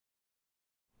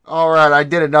Alright, I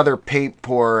did another paint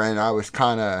pour and I was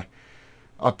kind of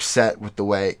upset with the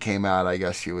way it came out, I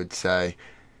guess you would say.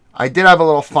 I did have a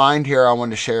little find here I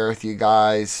wanted to share with you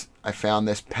guys. I found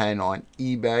this pen on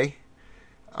eBay.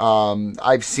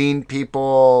 I've seen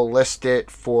people list it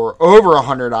for over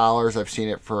 $100. I've seen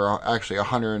it for actually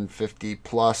 150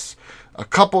 plus a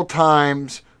couple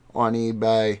times on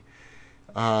eBay.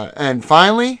 And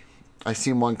finally, I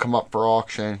seen one come up for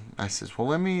auction. I says, well,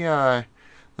 let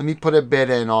me put a bid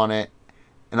in on it.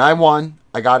 And I won.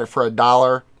 I got it for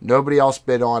 $1. Nobody else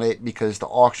bid on it because the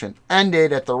auction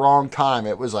ended at the wrong time.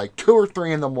 It was like 2 or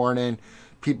 3 in the morning.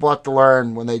 People have to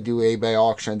learn when they do eBay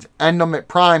auctions. End them at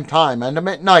prime time. End them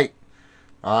at night.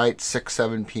 Alright, 6,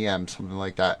 7 p.m., something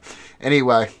like that.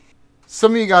 Anyway,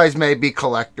 some of you guys may be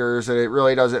collectors, and it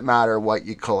really doesn't matter what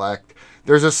you collect.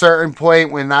 There's a certain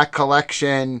point when that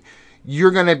collection,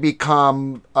 you're going to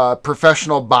become a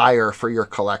professional buyer for your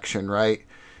collection, right?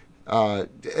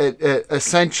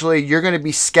 Essentially, you're going to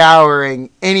be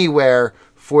scouring anywhere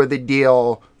for the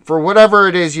deal for whatever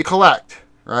it is you collect,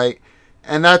 right?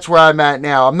 And that's where I'm at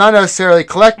now. I'm not necessarily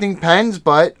collecting pens,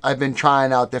 but I've been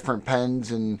trying out different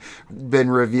pens and been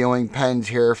reviewing pens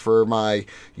here for my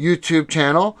YouTube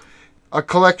channel. A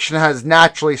collection has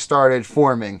naturally started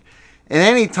forming. And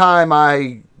anytime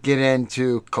I get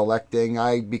into collecting,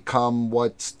 I become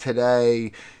what's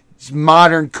today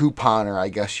modern couponer, I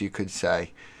guess you could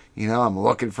say. You know, I'm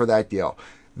looking for that deal.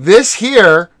 This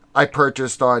here I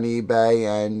purchased on eBay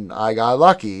and I got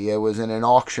lucky. It was in an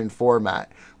auction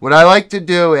format. What I like to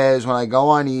do is when I go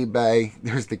on eBay,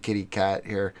 there's the kitty cat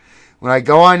here. When I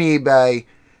go on eBay,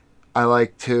 I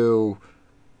like to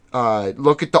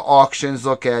look at the auctions,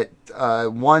 look at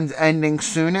ones ending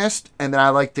soonest, and then I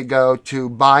like to go to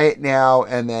buy it now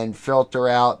and then filter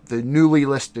out the newly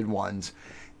listed ones.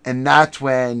 And that's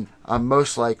when I'm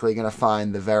most likely going to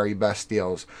find the very best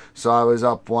deals. So I was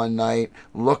up one night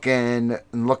looking,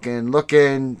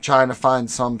 trying to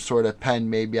find some sort of pen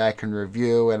maybe I can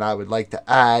review and I would like to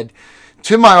add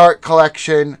to my art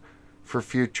collection for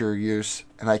future use.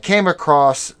 And I came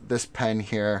across this pen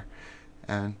here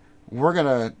and we're going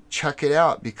to check it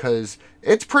out because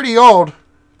it's pretty old.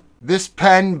 This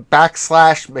pen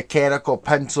 / mechanical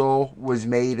pencil was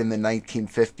made in the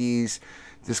 1950s.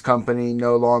 This company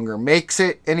no longer makes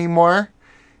it anymore.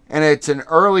 And it's an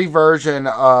early version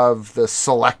of the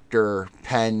selector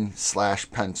pen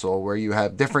 / pencil where you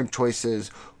have different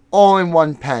choices all in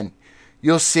one pen.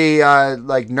 You'll see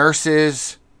like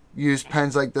nurses use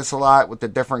pens like this a lot with the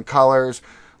different colors.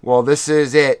 Well, this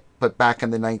is it, but back in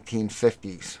the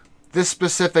 1950s. This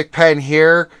specific pen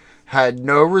here had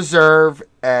no reserve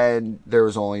and there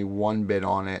was only one bid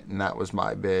on it, and that was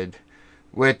my bid,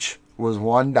 which was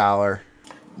 $1.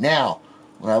 Now,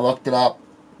 when I looked it up,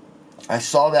 I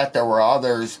saw that there were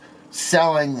others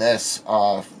selling this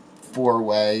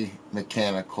 4-way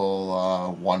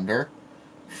mechanical wonder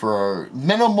for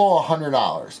minimal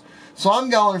 $100. So I'm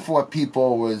going for what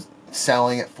people was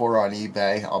selling it for on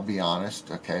eBay, I'll be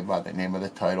honest, okay, by the name of the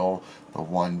title, the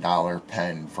 $1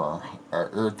 pen for,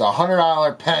 or the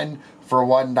 $100 pen for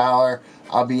 $1.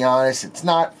 I'll be honest, it's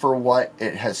not for what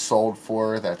it has sold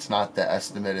for. That's not the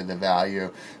estimate of the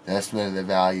value. The estimate of the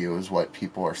value is what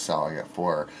people are selling it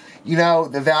for. You know,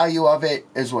 the value of it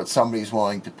is what somebody's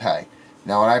willing to pay.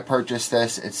 Now, when I purchased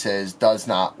this, it says does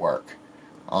not work,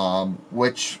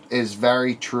 which is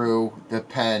very true. The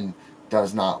pen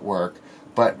does not work.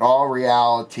 But in all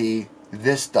reality,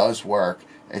 this does work.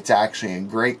 It's actually in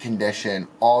great condition.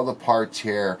 All the parts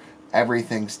here,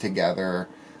 everything's together.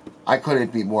 I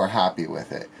couldn't be more happy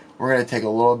with it. We're going to take a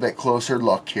little bit closer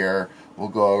look here. We'll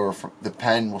go over from the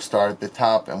pen. We'll start at the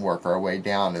top and work our way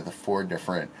down to the 4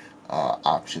 different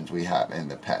options we have in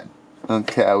the pen.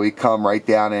 Okay, we come right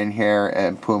down in here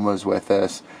and Puma's with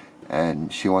us.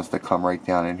 And she wants to come right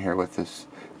down in here with us.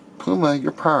 Puma,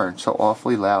 you're purring so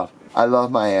awfully loud. I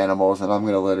love my animals and I'm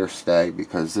going to let her stay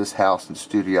because this house and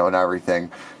studio and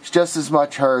everything is just as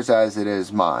much hers as it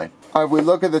is mine. If we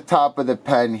look at the top of the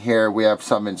pen here, we have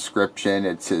some inscription.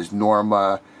 It says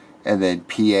Norma and then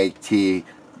PAT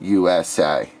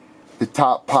USA. The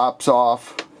top pops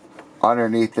off.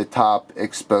 Underneath the top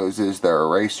exposes the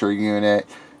eraser unit,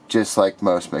 just like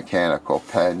most mechanical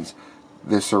pens.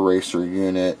 This eraser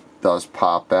unit does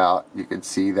pop out. You can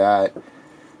see that.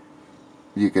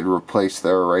 You could replace the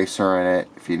eraser in it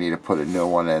if you need to put a new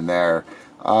one in there.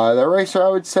 The eraser, I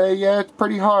would say, yeah, it's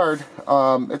pretty hard.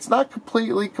 It's not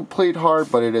complete hard,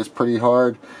 but it is pretty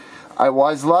hard. I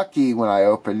was lucky when I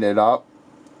opened it up.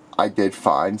 I did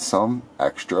find some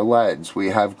extra leads. We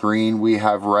have green, we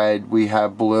have red, we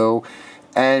have blue,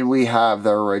 and we have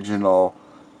the original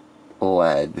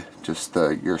lead, just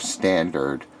your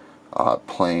standard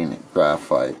plain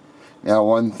graphite. Now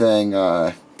one thing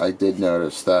I did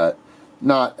notice that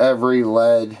not every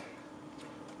lead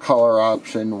color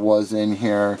option was in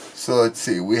here. So let's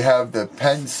see, we have the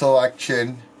pen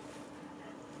selection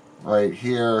right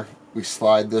here. We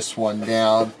slide this one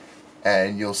down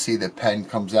and you'll see the pen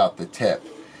comes out the tip.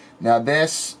 Now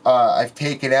this, I've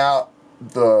taken out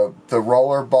the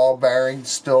roller ball bearing,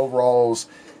 still rolls.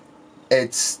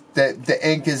 It's the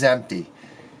ink is empty.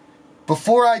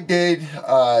 Before I did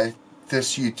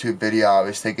this YouTube video, I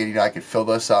was thinking, you know, I could fill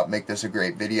this up, make this a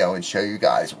great video, and show you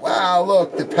guys, wow,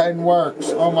 look, the pen works.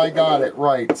 Oh my God, it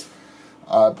writes.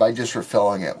 By just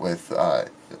refilling it with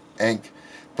ink.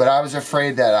 But I was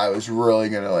afraid that I was really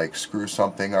going to like screw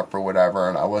something up or whatever,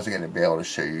 and I wasn't going to be able to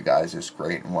show you guys this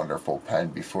great and wonderful pen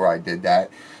before I did that.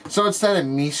 So instead of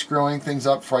me screwing things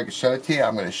up before I could show it to you,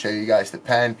 I'm going to show you guys the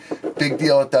pen. Big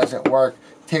deal, it doesn't work.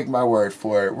 Take my word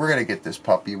for it. We're going to get this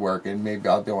puppy working. Maybe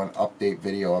I'll do an update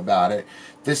video about it.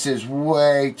 This is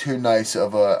way too nice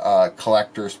of a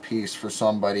collector's piece for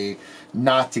somebody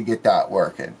not to get that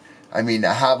working. I mean,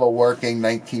 to have a working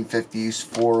 1950s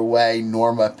four-way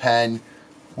Norma pen,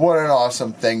 what an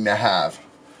awesome thing to have.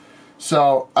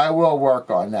 So I will work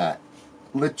on that.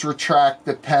 Let's retract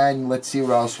the pen. Let's see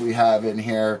what else we have in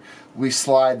here. We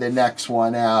slide the next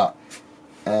one out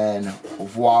and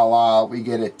voila, we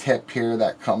get a tip here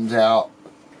that comes out.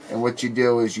 And what you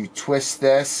do is you twist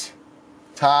this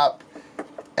top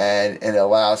and it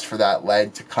allows for that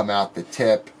lead to come out the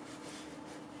tip.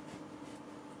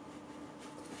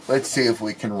 Let's see if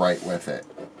we can write with it.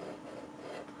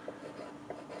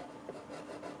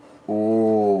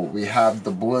 Oh, we have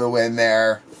the blue in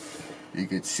there. You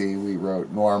can see we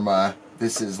wrote Norma.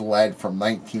 This is lead from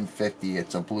 1950.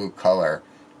 It's a blue color.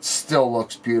 Still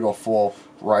looks beautiful.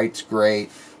 Writes great.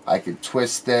 I could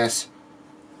twist this,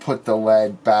 put the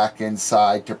lead back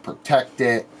inside to protect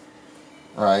it,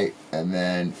 right? And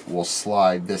then we'll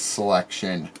slide this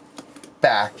selection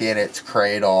back in its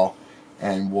cradle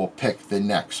and we'll pick the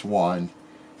next one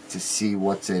to see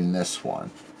what's in this one.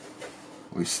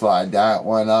 We slide that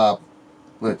one up.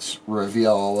 Let's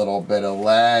reveal a little bit of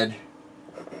lead.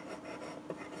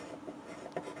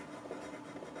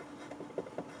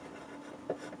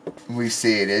 We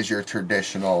see it is your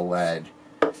traditional lead,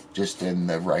 just in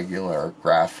the regular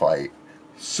graphite.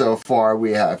 So far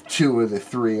we have 2 of the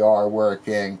 3 are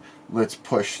working. Let's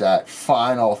push that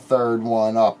final third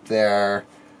one up there.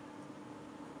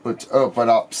 Let's open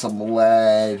up some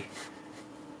lead.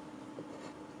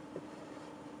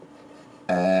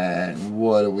 And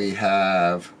what do we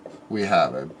have? We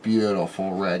have a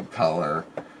beautiful red color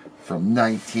from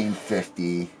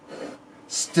 1950.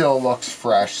 Still looks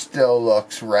fresh, still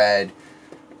looks red.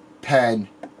 Pen,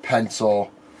 pencil,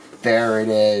 there it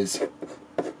is.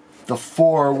 The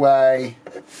 4-way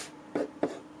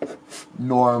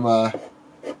Norma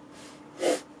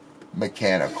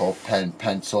mechanical pen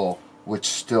pencil, which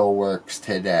still works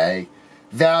today.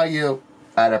 Value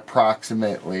at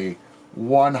approximately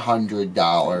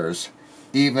 $100,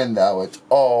 even though it's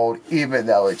old, even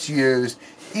though it's used,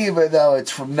 even though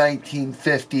it's from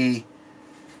 1950.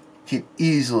 Can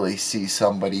easily see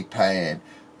somebody paying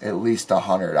at least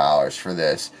 $100 for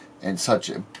this in such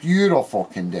a beautiful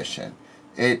condition.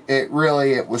 It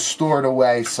was stored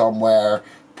away somewhere,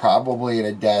 probably at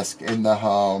a desk in the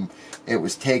home. It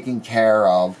was taken care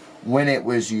of when it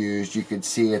was used. You could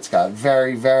see it's got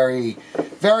very, very,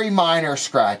 very minor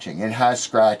scratching. It has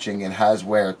scratching, it has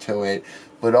wear to it,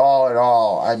 but all in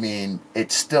all, I mean,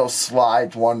 it still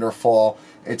slides wonderful.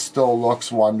 It still looks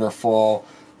wonderful.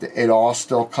 It all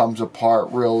still comes apart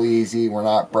real easy. We're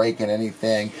not breaking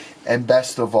anything. And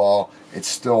best of all, it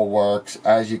still works.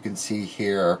 As you can see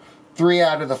here, 3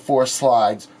 out of the 4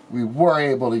 slides, we were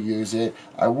able to use it.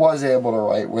 I was able to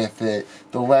write with it.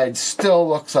 The lead still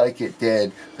looks like it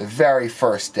did the very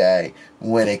first day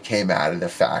when it came out of the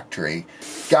factory.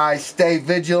 Guys, stay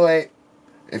vigilant.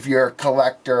 If you're a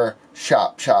collector,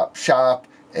 shop, shop, shop.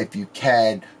 If you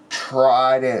can,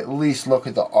 try to at least look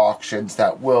at the auctions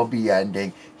that will be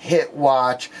ending. Hit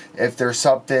watch if there's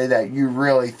something that you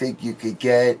really think you could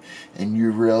get and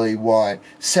you really want.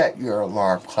 Set your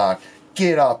alarm clock.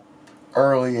 Get up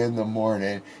early in the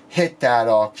morning. Hit that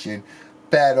auction.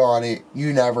 Bet on it.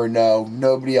 You never know.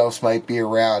 Nobody else might be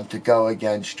around to go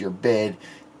against your bid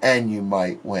and you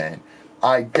might win.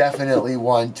 I definitely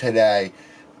won today.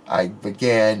 I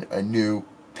began a new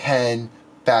pen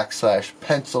 /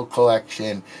 pencil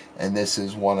collection, and this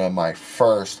is one of my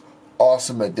first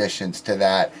awesome additions to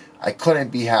that. I couldn't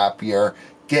be happier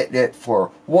getting it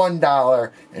for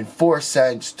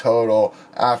 $1.04 total.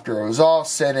 After it was all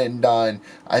said and done,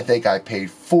 I think I paid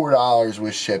 $4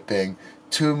 with shipping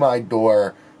to my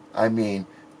door I mean,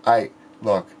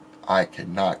 look, I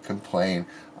cannot complain.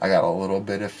 I got a little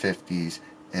bit of 50's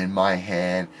in my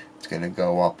hand. It's going to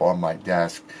go up on my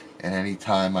desk. And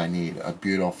anytime I need a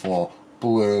beautiful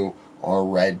blue or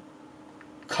red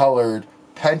colored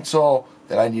pencil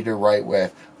that I need to write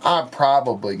with, I'm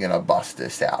probably going to bust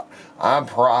this out. I'm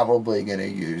probably going to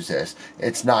use this.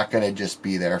 It's not going to just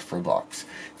be there for looks.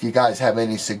 If you guys have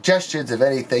any suggestions of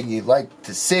anything you'd like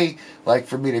to see, like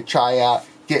for me to try out,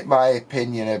 get my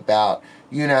opinion about,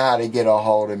 you know how to get a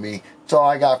hold of me. That's all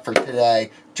I got for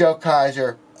today. Joe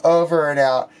Kyser, over and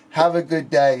out. Have a good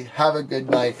day. Have a good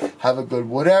night. Have a good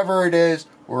whatever it is,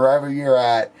 wherever you're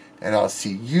at. And I'll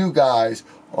see you guys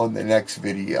on the next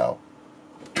video.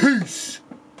 Peace.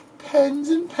 Pens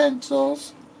and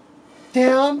pencils.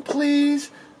 Down,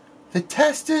 please. The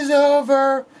test is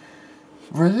over.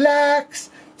 Relax.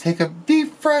 Take a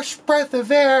deep, fresh breath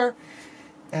of air.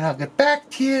 And I'll get back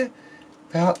to you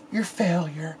about your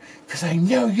failure. Because I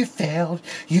know you failed.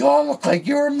 You all look like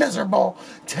you were miserable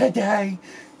today.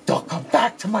 Don't come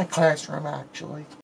back to my classroom, actually.